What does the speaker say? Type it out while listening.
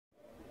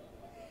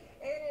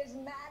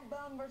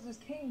Bum versus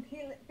King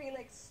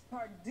Felix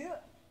Pardue.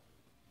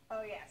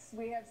 Oh yes,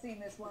 we have seen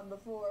this one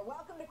before.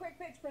 Welcome to Quick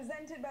Pitch,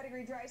 presented by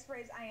Degree Dry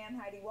Sprays. I am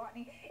Heidi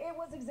Watney. It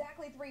was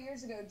exactly 3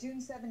 years ago,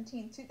 June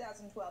 17,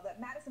 2012,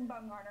 that Madison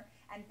Bumgarner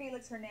and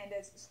Felix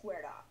Hernandez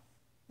squared off.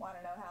 Want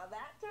to know how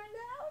that turned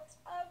out?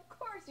 Of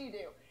course you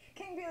do.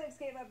 King Felix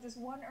gave up just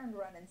 1 earned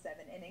run in 7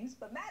 innings,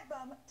 but Mad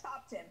Bum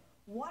topped him,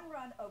 1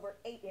 run over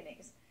 8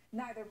 innings.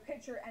 Neither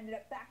pitcher ended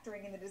up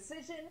factoring in the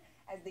decision,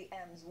 as the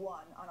M's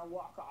won on a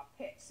walk-off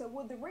pitch. So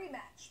would the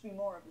rematch be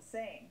more of the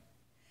same?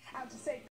 Out to say